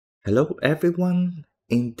Hello everyone,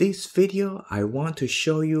 in this video I want to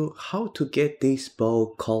show you how to get this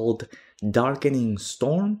bow called Darkening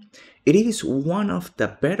Storm. It is one of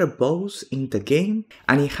the better bows in the game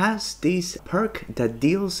and it has this perk that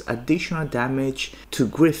deals additional damage to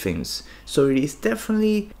griffins. So it is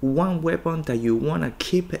definitely one weapon that you want to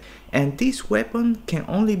keep, and this weapon can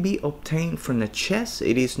only be obtained from the chest.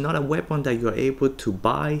 It is not a weapon that you are able to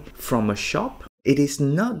buy from a shop. It is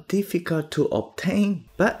not difficult to obtain,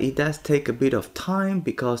 but it does take a bit of time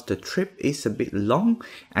because the trip is a bit long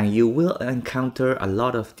and you will encounter a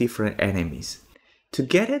lot of different enemies. To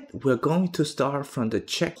get it, we're going to start from the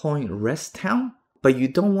checkpoint rest town, but you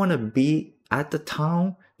don't want to be at the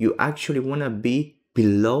town, you actually want to be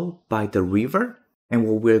below by the river. And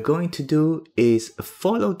what we're going to do is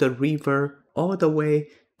follow the river all the way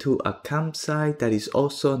to a campsite that is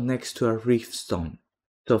also next to a reef stone.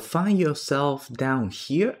 So find yourself down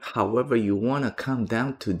here, however you want to come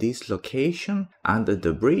down to this location under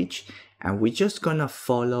the bridge, and we're just gonna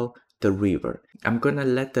follow the river. I'm gonna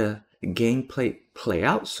let the gameplay play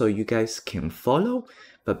out so you guys can follow,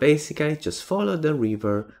 but basically just follow the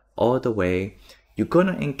river all the way. You're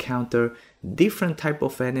gonna encounter different type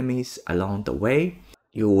of enemies along the way.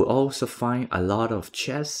 You will also find a lot of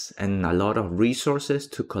chests and a lot of resources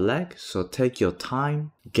to collect, so take your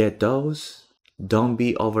time, get those. Don't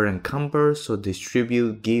be over encumbered, so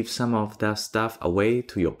give some of that stuff away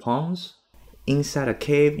to your pawns. Inside a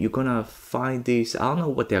cave, you're gonna find these, I don't know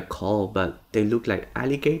what they're called, but they look like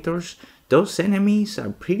alligators. Those enemies are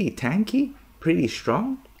pretty tanky, pretty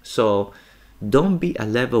strong. So don't be a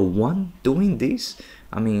level 1 doing this.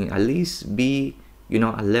 I mean, at least be,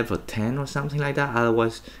 a level 10 or something like that.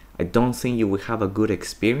 Otherwise, I don't think you will have a good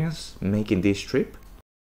experience making this trip.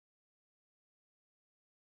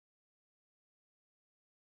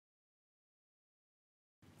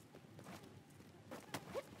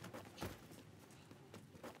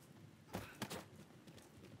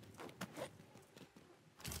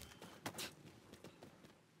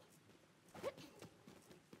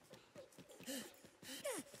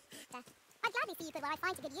 I'd gladly see you put where I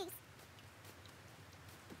find to good use.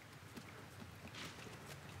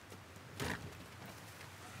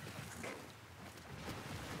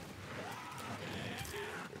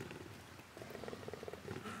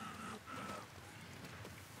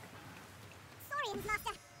 Sorry,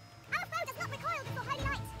 Master. Our foe does not recoil before holy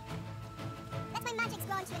light. Let my magics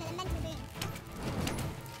grant you an elemental boon.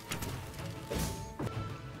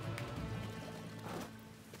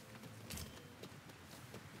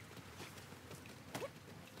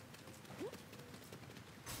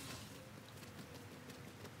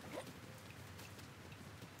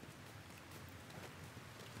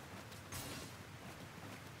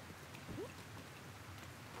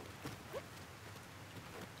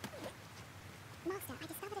 Master, I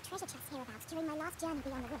discovered a treasure chest hereabouts during my last journey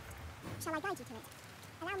beyond the rift. Shall I guide you to it?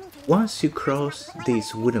 Allow me to... Once you cross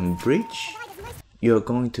this wooden bridge, you're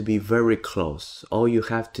going to be very close. All you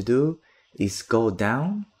have to do is go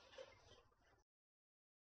down.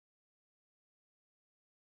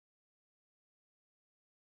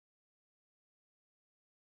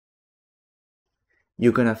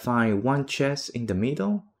 You're gonna find one chest in the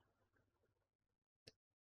middle.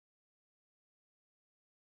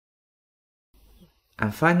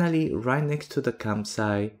 And finally, right next to the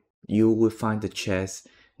campsite, you will find the chest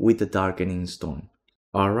with the Darkening Stone.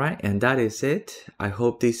 Alright, and that is it. I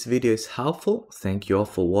hope this video is helpful. Thank you all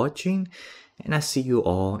for watching, and I see you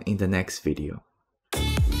all in the next video.